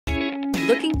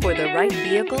Looking for the right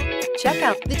vehicle? Check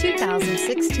out the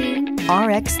 2016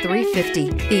 RX 350.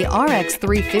 The RX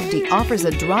 350 offers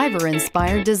a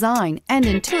driver-inspired design and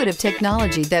intuitive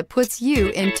technology that puts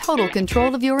you in total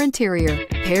control of your interior.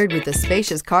 Paired with a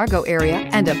spacious cargo area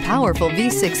and a powerful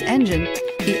V6 engine,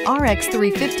 the RX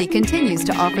 350 continues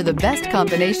to offer the best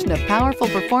combination of powerful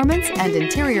performance and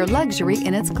interior luxury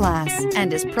in its class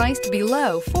and is priced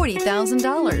below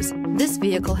 $40,000. This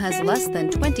vehicle has less than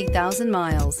 20,000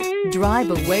 miles. Drive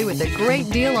away with a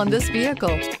great deal on this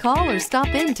vehicle. Call or stop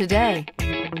in today.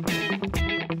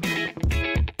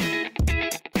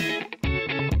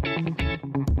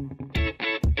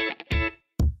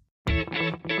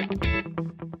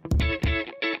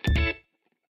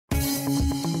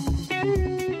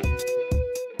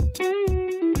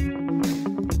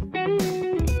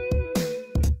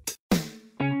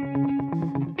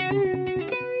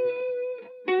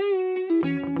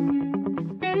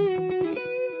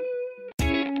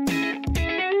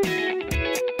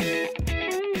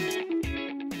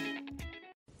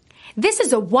 This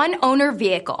is a one-owner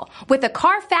vehicle with a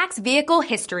Carfax Vehicle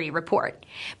History Report.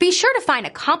 Be sure to find a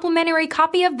complimentary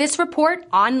copy of this report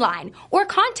online or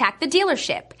contact the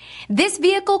dealership. This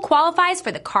vehicle qualifies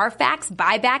for the Carfax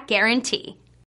Buyback Guarantee.